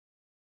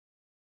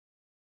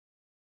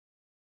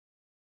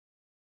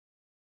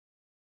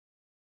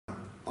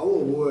our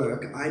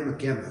work, I'm a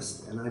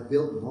chemist and I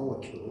build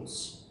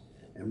molecules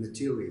and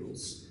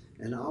materials,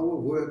 and our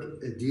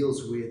work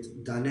deals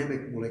with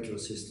dynamic molecular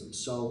systems.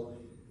 So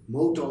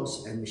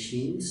motors and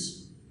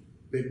machines,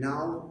 but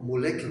now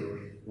molecular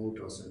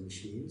motors and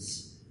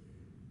machines.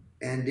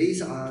 And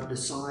these are the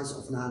size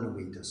of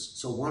nanometers,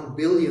 so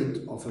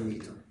 1/1000th of a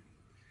meter.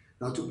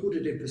 Now to put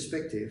it in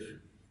perspective,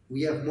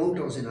 we have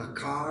motors in our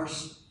cars,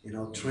 in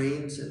our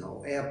trains, in our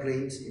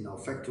airplanes, in our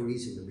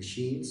factories, in the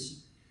machines.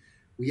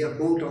 We have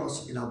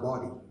motors in our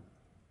body.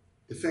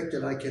 The fact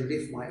that I can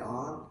lift my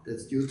arm,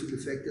 that's due to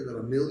the fact that there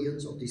are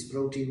millions of these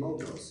protein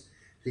motors.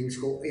 Things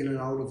go in and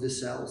out of the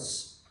cells,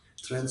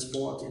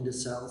 transport in the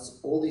cells.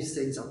 All these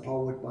things are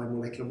powered by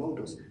molecular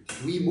motors.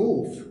 We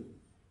move,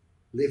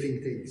 living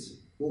things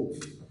move.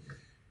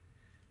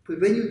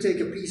 But when you take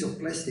a piece of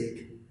plastic,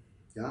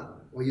 yeah,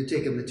 or you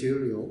take a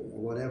material or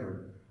whatever,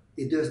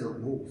 it does not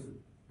move.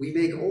 We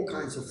make all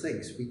kinds of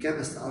things. We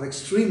chemists are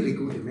extremely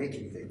good at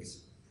making things.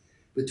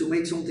 But to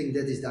make something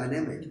that is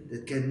dynamic,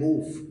 that can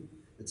move,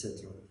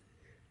 etc.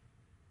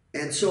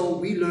 And so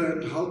we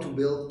learned how to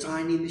build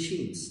tiny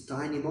machines,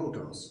 tiny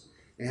motors.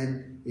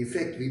 And in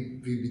fact,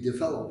 we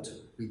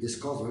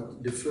discovered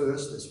the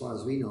first, as far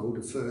as we know,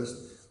 the first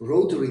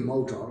rotary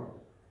motor,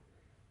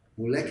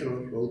 molecular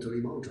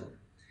rotary motor.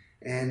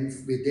 And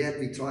with that,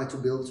 we tried to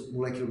build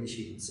molecular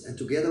machines. And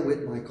together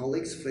with my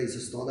colleagues, Fraser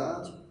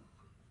Stoddart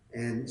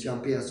and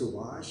Jean-Pierre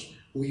Sauvage,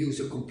 who use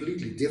a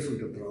completely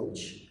different approach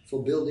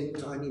for building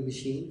tiny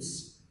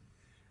machines,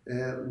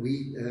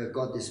 we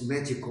got this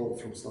magic call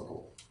from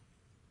Stockholm.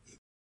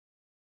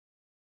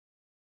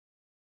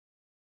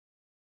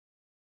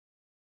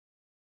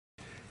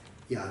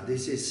 Yeah,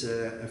 this is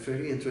a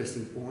very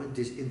interesting point,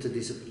 this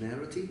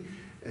interdisciplinarity.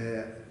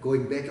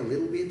 Going back a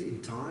little bit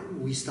in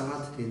time, we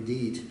started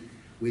indeed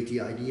with the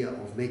idea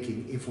of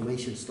making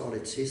information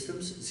storage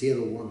systems,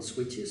 0-1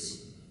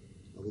 switches.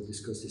 I will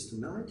discuss this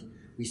tonight.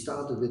 We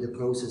started with the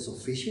process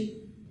of fission,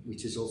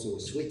 which is also a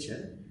switch,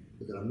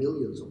 but there are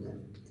millions of them.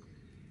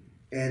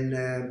 And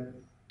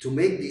to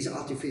make these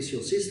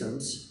artificial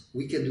systems,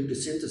 we can do the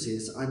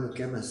synthesis. I'm a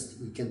chemist,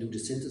 we can do the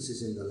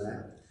synthesis in the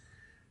lab.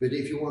 But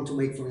if you want to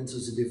make, for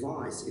instance, a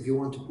device, if you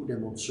want to put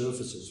them on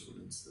surfaces, for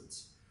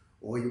instance,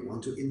 or you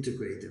want to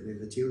integrate them in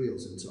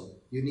materials and so on,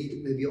 you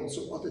need maybe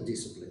also other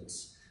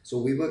disciplines. So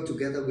we work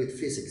together with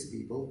physics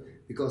people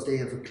because they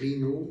have a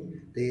clean room,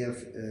 they have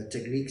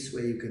techniques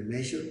where you can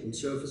measure on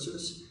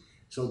surfaces,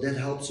 so that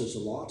helps us a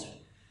lot.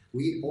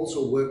 We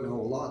also work now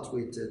a lot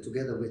with,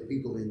 together with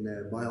people in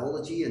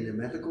biology and the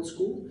medical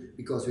school,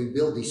 because we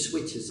build these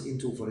switches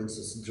into, for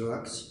instance,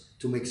 drugs,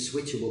 to make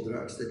switchable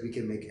drugs that we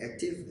can make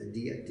active and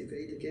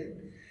deactivate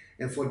again.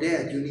 And for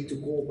that, you need to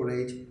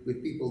cooperate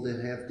with people that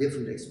have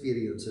different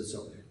experiences.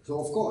 So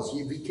of course,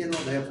 we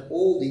cannot have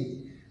all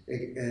the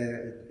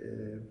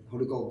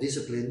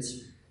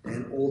disciplines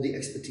and all the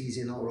expertise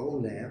in our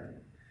own lab.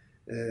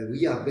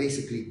 We are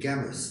basically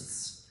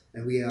chemists,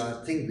 and we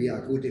think we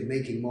are good at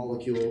making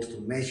molecules,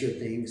 to measure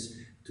things,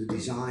 to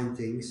design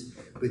things.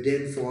 But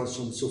then for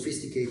some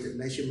sophisticated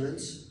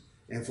measurements,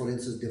 and for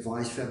instance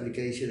device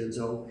fabrication and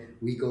so,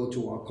 we go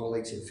to our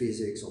colleagues in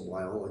physics or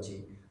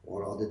biology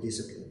or other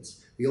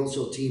disciplines. We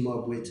also team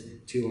up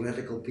with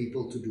theoretical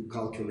people to do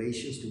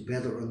calculations to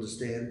better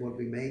understand what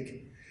we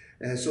make.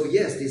 So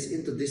yes, this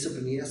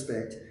interdisciplinary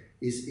aspect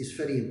is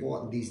very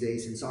important these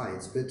days in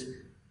science, but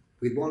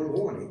with one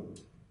warning.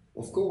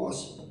 Of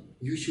course,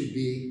 you should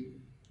be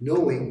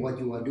knowing what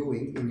you are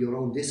doing in your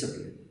own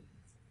discipline.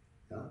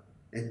 Yeah?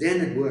 And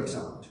then it works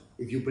out.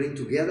 If you bring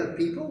together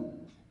people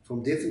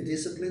from different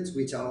disciplines,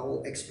 which are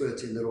all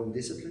experts in their own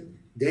discipline,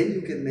 then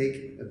you can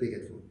make a big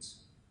influence.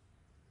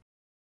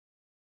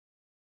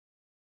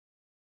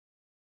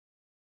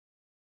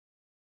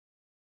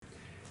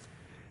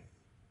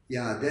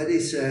 Yeah, that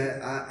is,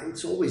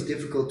 it's always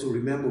difficult to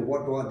remember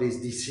what were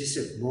these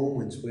decisive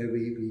moments where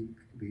we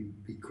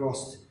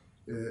crossed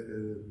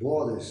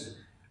borders.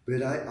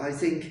 But I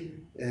think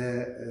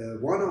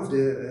one of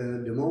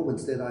the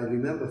moments that I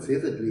remember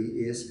vividly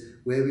is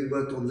where we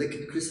worked on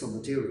liquid crystal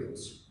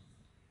materials.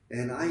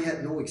 And I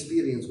had no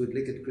experience with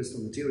liquid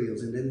crystal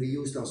materials, and then we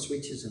used our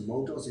switches and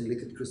motors in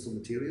liquid crystal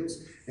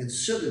materials, and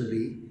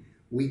suddenly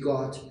we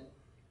got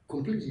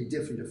completely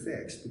different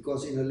effects,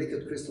 because in a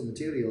liquid crystal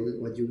material,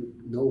 what you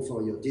know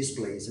for your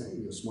displays,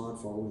 your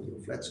smartphone, your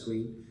flat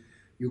screen,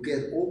 you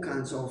get all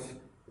kinds of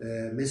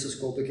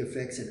mesoscopic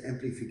effects and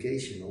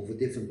amplification over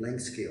different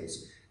length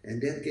scales,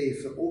 and that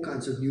gave all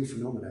kinds of new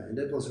phenomena, and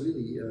that was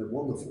really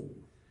wonderful.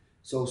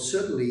 So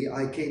suddenly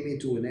I came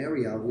into an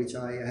area which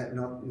I had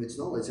not much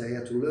knowledge, I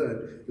had to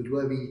learn, but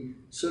where we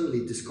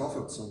suddenly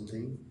discovered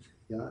something,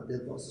 yeah,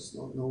 that was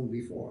not known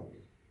before.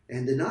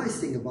 And the nice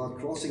thing about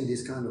crossing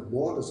this kind of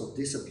borders of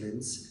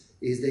disciplines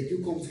is that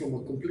you come from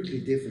a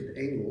completely different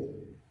angle,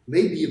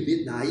 maybe a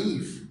bit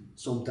naive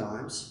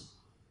sometimes,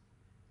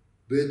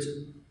 but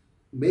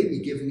maybe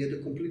giving it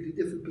a completely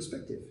different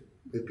perspective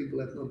that people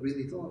have not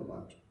really thought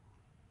about.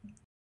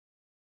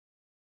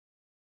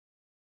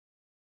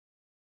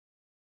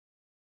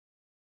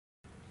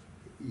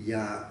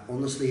 Yeah,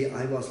 honestly,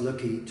 I was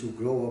lucky to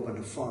grow up on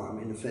a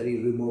farm in a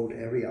very remote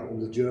area on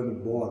the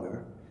German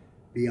border.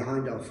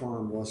 Behind our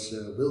farm was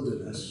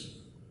wilderness,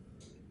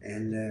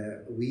 and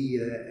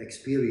we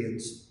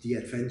experienced the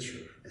adventure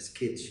as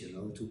kids, you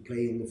know, to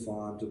play on the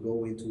farm, to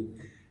go into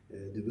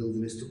the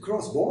wilderness, to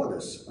cross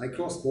borders. I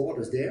crossed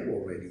borders there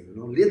already, you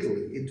know,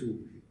 literally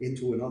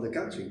into another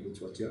country,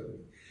 which was Germany.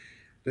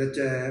 But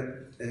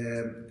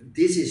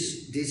this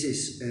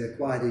is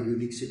quite a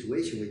unique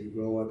situation when you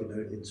grow up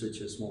in such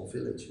a small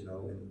village, you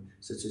know, in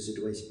such a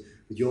situation.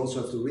 But you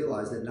also have to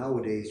realize that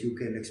nowadays you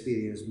can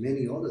experience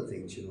many other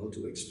things, you know,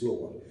 to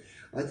explore.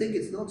 I think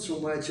it's not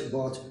so much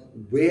about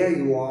where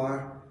you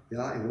are,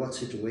 yeah, in what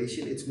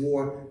situation. It's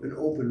more an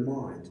open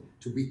mind,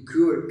 to be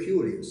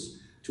curious,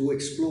 to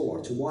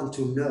explore, to want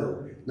to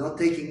know, not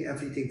taking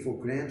everything for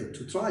granted,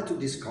 to try to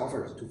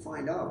discover, to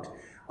find out.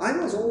 I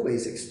was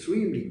always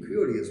extremely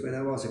curious when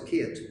I was a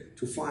kid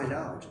to find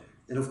out.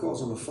 And of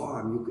course, on a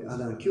farm, you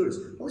are curious.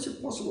 How is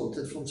it possible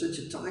that from such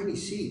a tiny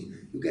seed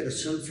you get a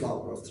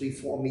sunflower of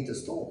 3-4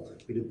 meters tall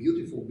with a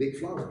beautiful big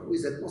flower? How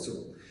is that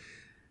possible?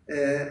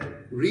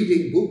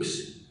 Reading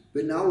books,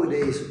 but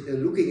nowadays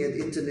looking at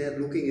internet,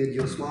 looking at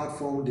your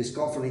smartphone,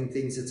 discovering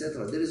things,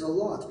 etc. There is a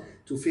lot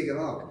to figure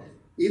out.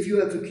 If you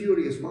have a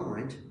curious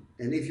mind,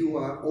 and if you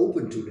are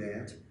open to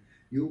that,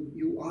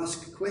 you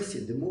ask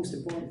questions. The most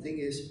important thing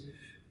is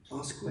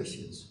ask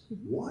questions.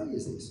 Why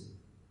is this?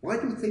 Why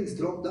do things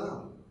drop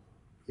down?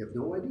 You have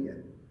no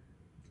idea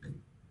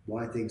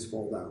why things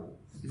fall down.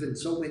 Even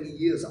so many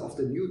years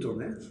after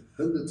Newton,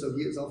 hundreds of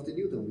years after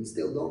Newton, we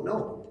still don't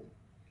know.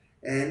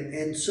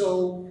 And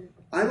so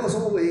I was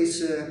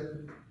always,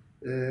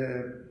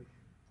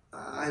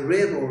 I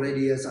read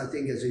already, as I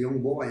think as a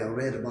young boy, I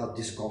read about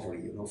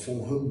discovery, you know, from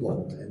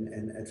Humboldt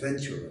and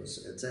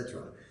adventurers,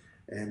 etc.,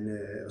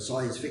 and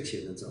science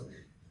fiction and so.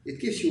 It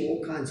gives you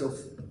all kinds of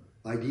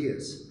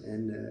ideas,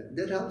 and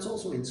that helps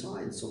also in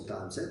science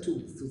sometimes,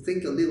 to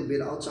think a little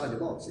bit outside the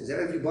box. Is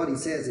there everybody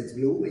says it's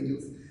blue, and you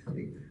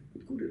think,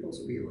 but could it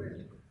also be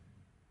red?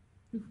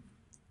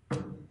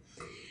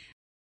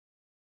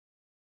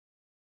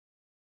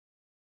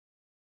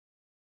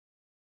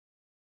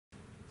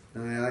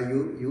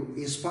 You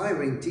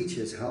inspiring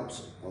teachers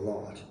helps a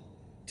lot.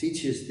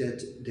 Teachers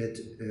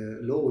that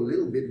know a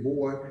little bit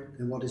more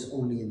than what is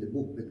only in the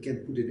book, but can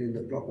put it in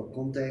the proper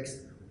context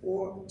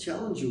or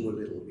challenge you a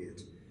little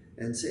bit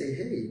and say,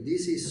 hey,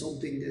 this is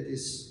something that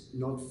is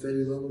not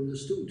very well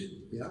understood.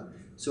 Yeah.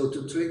 So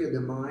to trigger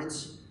the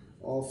minds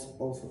of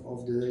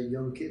the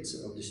young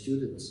kids, of the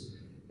students,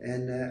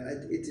 and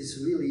it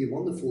is really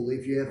wonderful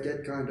if you have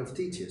that kind of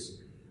teachers.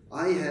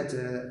 I had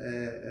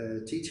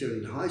a teacher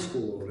in high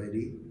school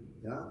already.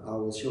 Yeah, I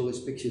will show his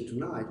picture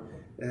tonight.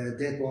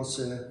 That was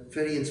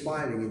very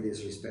inspiring in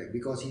this respect,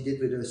 because he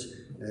did with us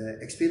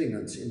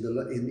experiments in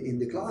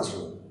the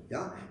classroom.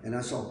 Yeah, and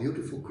I saw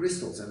beautiful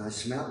crystals, and I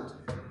smelled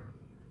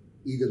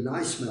either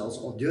nice smells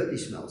or dirty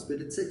smells,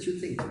 but it sets you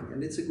thinking,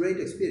 and it's a great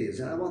experience.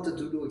 And I wanted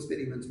to do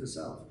experiments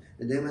myself.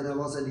 And then when I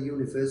was at the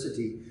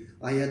university,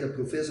 I had a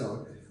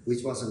professor,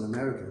 which was an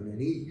American, and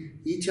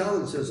he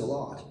challenged us a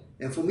lot.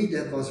 And for me,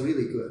 that was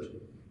really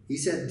good. He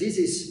said, this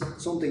is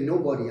something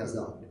nobody has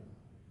done.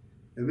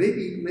 And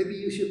maybe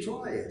you should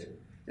try it.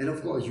 And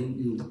of course,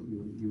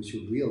 you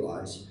should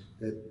realize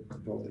that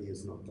probably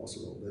it's not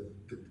possible, but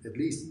at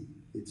least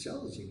it's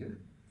challenging.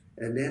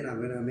 Eh? And then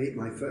when I made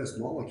my first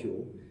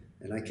molecule,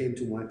 and I came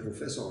to my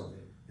professor,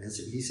 and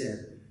he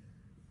said,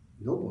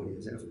 nobody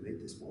has ever made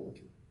this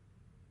molecule.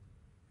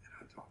 And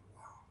I thought,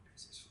 wow,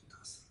 this is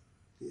fantastic.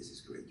 This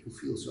is great.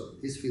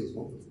 This feels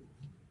wonderful.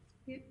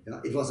 Yeah.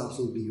 Yeah, it was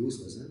absolutely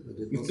useless, but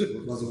it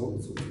was a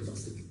wonderful,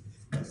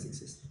 fantastic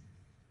system.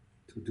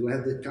 To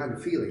have that kind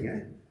of feeling,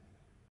 eh?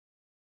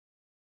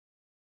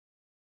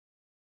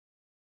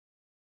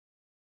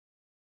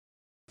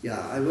 Yeah,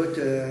 I worked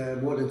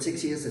more than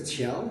 6 years at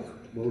Shell,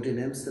 both in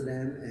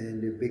Amsterdam and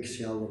the big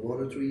Shell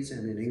laboratories,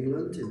 and in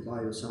England in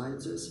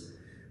biosciences.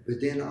 But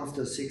then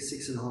after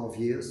 6.5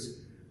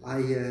 years,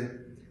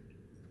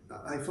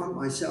 I found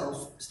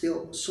myself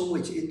still so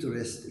much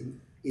interest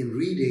in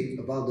reading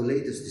about the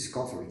latest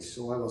discoveries.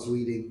 So I was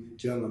reading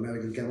German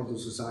American Chemical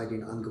Society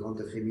and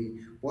Angewandte Chemie.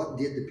 What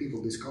did the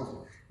people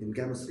discover in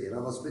chemistry? And I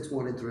was much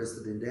more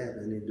interested in that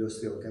than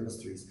industrial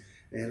chemistries.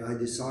 And I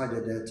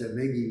decided that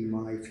maybe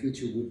my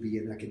future would be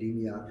in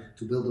academia,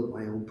 to build up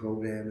my own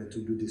program and to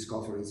do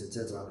discoveries,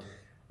 etc.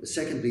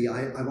 Secondly,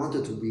 I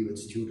wanted to be with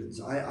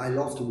students. I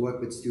love to work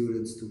with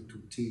students, to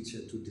teach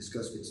and to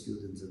discuss with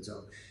students and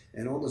so.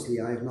 And honestly,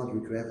 I have not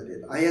regretted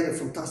it. I had a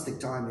fantastic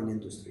time in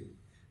industry.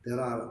 There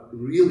are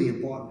really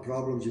important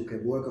problems. You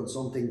can work on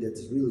something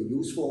that's really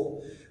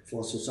useful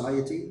for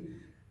society.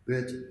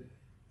 But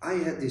I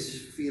had this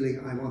feeling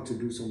I want to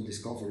do some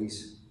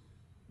discoveries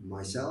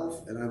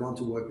myself, and I want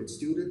to work with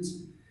students.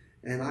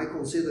 And I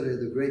consider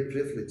it a great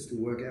privilege to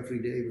work every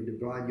day with the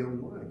bright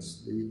young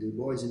minds, the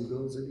boys and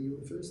girls at the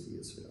university.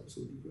 It's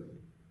absolutely great.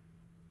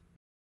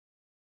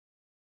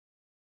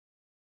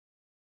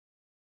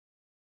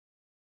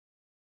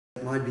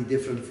 might be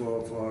different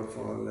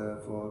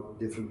for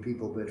different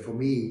people, but for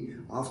me,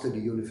 after the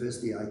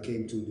university, I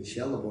came to the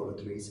Shell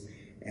laboratories,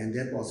 and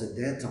that was at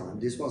that time.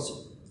 This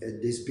was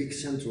this big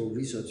central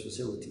research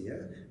facility,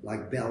 yeah?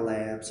 Like Bell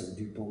Labs and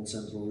DuPont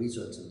Central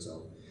Research and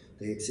so.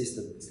 They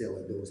existed still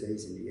in those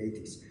days in the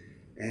 80s,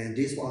 and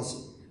this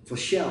was for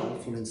Shell,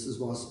 for instance,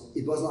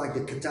 it was like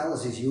the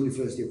catalysis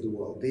university of the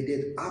world. They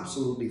did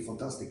absolutely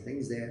fantastic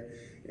things there,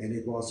 and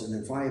it was an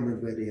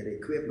environment where they had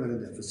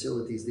equipment and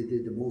facilities. They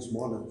did the most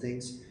modern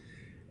things.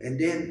 And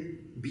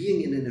then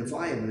being in an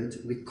environment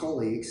with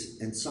colleagues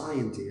and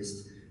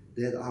scientists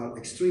that are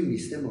extremely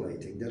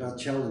stimulating, that are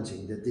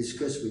challenging, that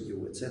discuss with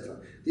you, etc.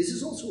 This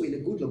is also in a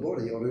good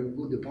laboratory or in a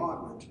good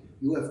department.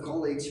 You have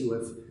colleagues, you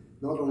have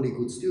not only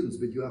good students,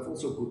 but you have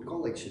also good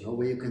colleagues, you know,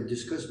 where you can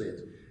discuss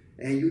with.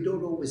 And you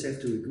don't always have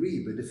to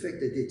agree, but the fact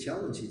that they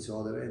challenge each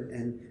other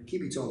and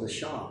keep each other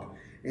sharp,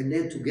 and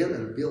then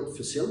together build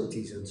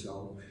facilities and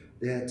so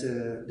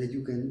that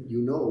you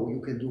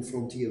can do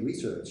frontier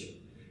research.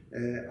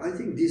 I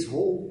think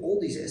all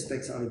these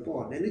aspects are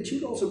important, and it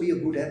should also be a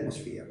good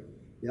atmosphere.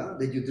 Yeah,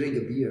 that you drink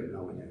a beer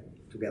now and then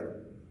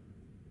together.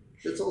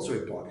 That's also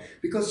important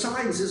because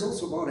science is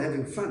also about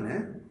having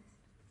fun.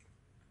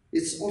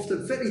 It's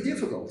often very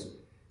difficult.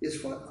 It's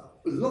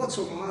lots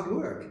of hard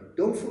work.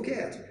 Don't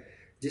forget,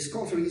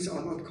 discoveries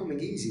are not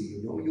coming easy.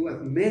 You know, you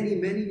have many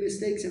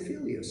mistakes and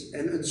failures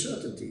and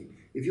uncertainty.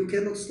 If you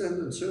cannot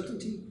stand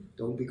uncertainty,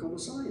 don't become a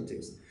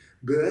scientist.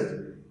 But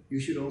you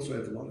should also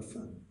have a lot of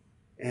fun.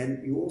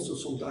 And you also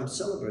sometimes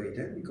celebrate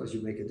because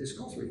you make a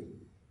discovery,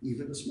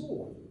 even a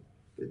small one.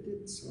 But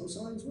that's how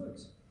science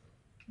works.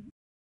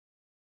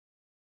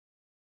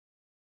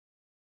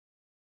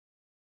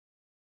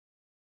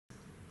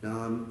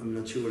 Now, I'm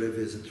not sure if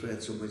it's a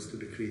threat so much to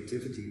the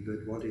creativity,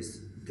 but what is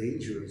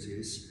dangerous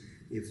is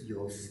if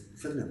your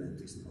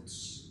fundament is not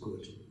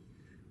good.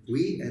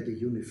 We at the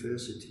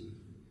university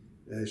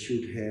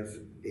should have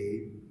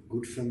a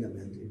good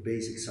fundament in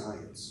basic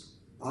science,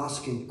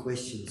 asking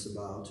questions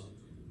about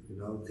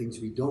things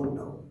we don't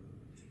know.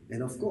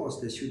 And of course,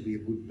 there should be a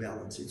good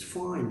balance. It's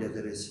fine that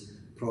there is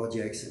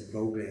projects and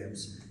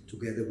programs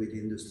together with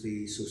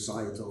industry,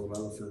 societal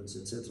relevance,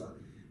 etc.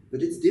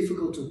 But it's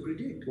difficult to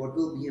predict what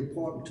will be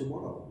important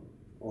tomorrow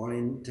or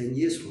in 10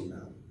 years from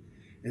now.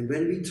 And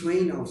when we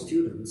train our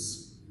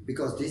students,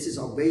 because this is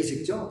our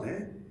basic job,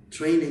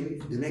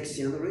 training the next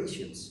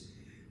generations,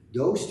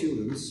 those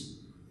students,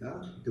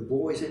 the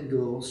boys and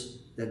girls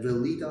that will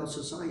lead our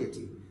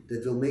society,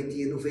 that will make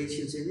the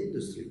innovations in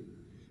industry,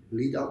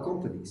 lead our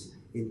companies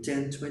in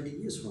 10, 20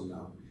 years from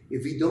now.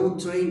 If we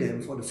don't train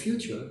them for the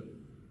future,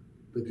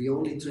 but we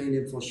only train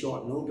them for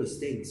short notice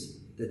things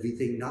that we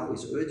think now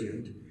is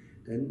urgent,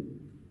 then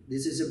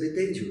this is a bit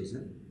dangerous,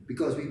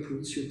 because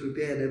we should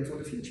prepare them for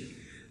the future.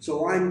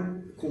 So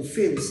I'm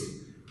convinced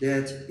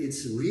that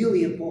it's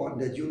really important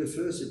that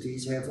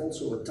universities have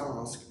also a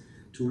task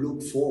to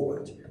look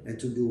forward and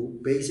to do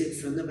basic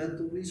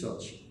fundamental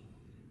research.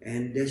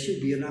 And there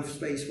should be enough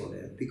space for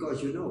that,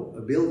 because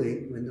a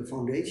building, when the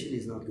foundation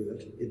is not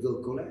good, it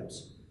will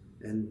collapse.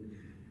 And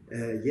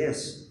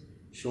yes,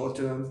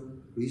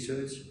 short-term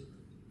research,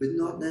 but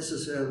not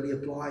necessarily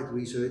applied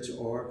research,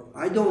 or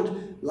I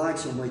don't like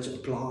so much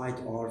applied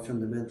or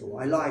fundamental.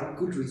 I like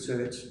good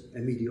research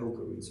and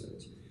mediocre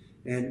research.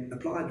 And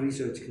applied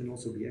research can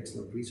also be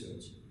excellent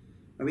research.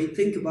 I mean,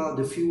 think about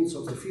the fuels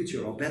of the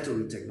future, or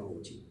battery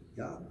technology,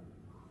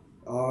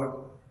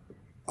 or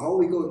how are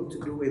we going to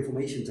do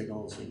information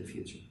technology in the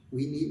future?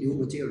 We need new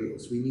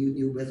materials, we need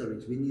new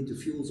batteries, we need the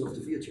fuels of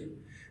the future.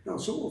 Now,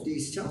 some of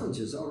these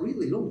challenges are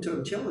really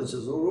long-term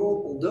challenges,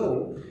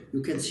 although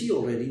you can see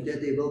already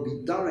that they will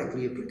be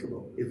directly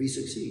applicable if we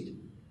succeed.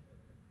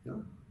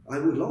 I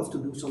would love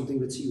to do something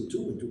with CO2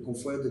 and to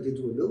convert it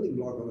into a building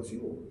block or a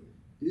fuel.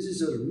 This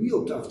is a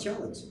real tough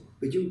challenge,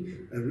 but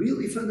a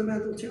really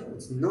fundamental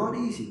challenge, not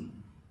easy.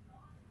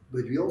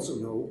 But we also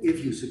know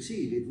if you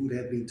succeed, it would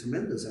have been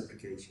tremendous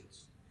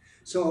applications.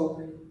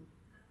 So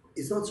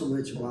it's not so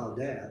much about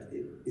that.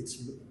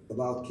 It's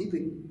about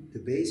keeping the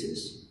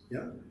basis,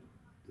 the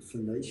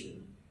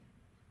foundation,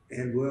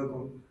 and work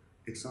on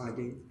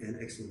exciting and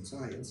excellent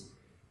science,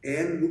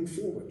 and look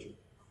forward.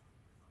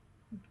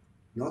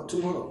 Not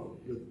tomorrow,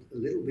 but a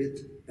little bit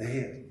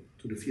ahead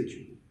to the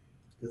future.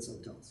 That's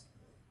our task.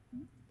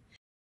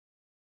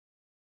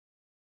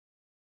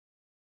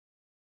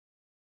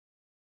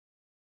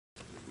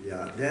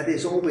 Yeah, that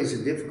is always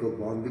a difficult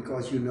one,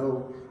 because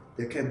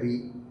there can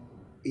be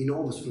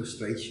enormous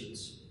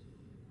frustrations.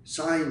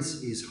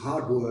 Science is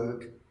hard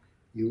work.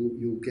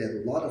 You get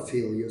a lot of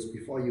failures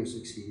before you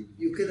succeed.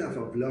 You can have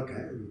a luck,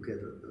 you get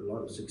a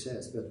lot of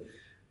success, but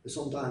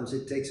sometimes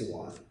it takes a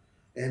while.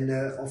 And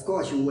of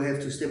course, you have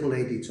to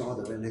stimulate each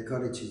other and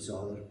encourage each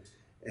other.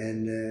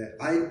 And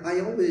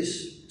I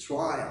always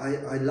try.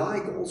 I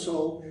like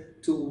also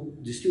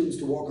the students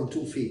to walk on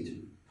 2 feet.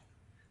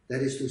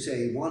 That is to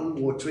say,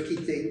 one more tricky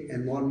thing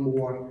and one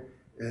more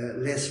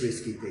less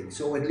risky thing.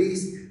 So at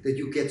least that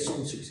you get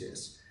some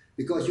success.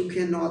 Because you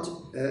cannot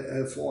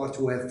afford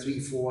to have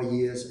 3-4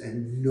 years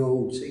and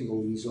no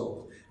single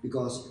result.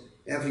 Because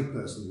every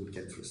person would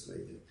get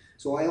frustrated.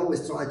 So I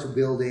always try to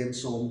build in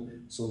some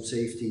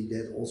safety,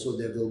 that also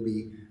there will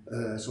be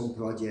some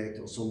project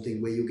or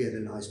something where you get a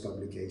nice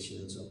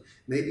publication and so.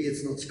 Maybe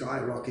it's not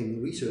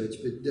skyrocketing research,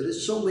 but there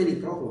is so many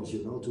problems,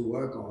 you know, to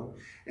work on.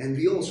 And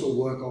we also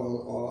work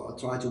on, or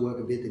try to work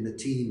a bit in a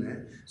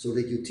team, so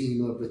that you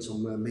team up with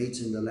some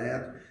mates in the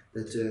lab,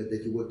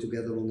 that you work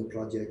together on the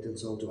project and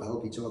so, to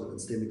help each other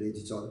and stimulate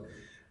each other.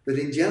 But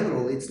in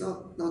general, it's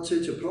not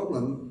such a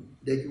problem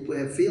that you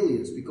have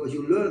failures, because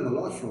you learn a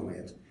lot from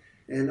it.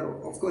 And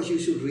of course you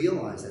should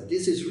realize that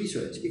this is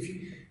research.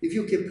 If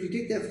you can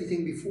predict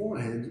everything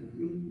beforehand,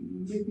 you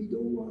maybe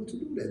don't want to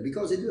do that,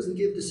 because it doesn't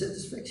give the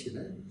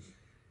satisfaction.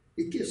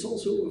 It gives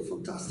also a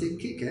fantastic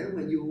kick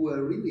when you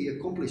really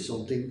accomplish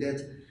something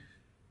that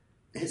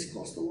has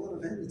cost a lot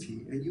of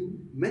energy and you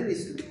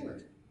manage to do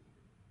it.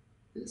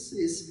 This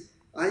is,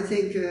 I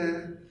think,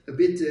 a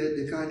bit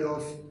the kind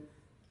of,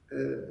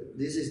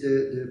 this is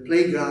the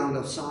playground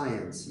of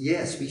science.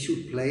 Yes, we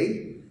should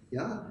play,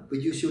 yeah, but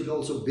you should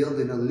also build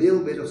in a little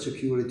bit of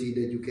security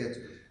that you get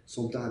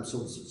sometimes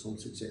some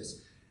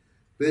success.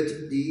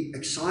 But the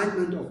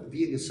excitement of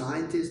being a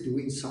scientist,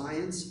 doing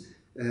science,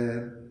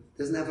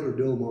 there's never a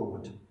dull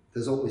moment.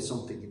 There's always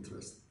something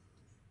interesting.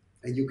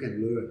 And you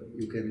can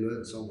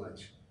learn so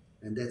much.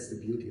 And that's the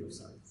beauty of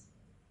science.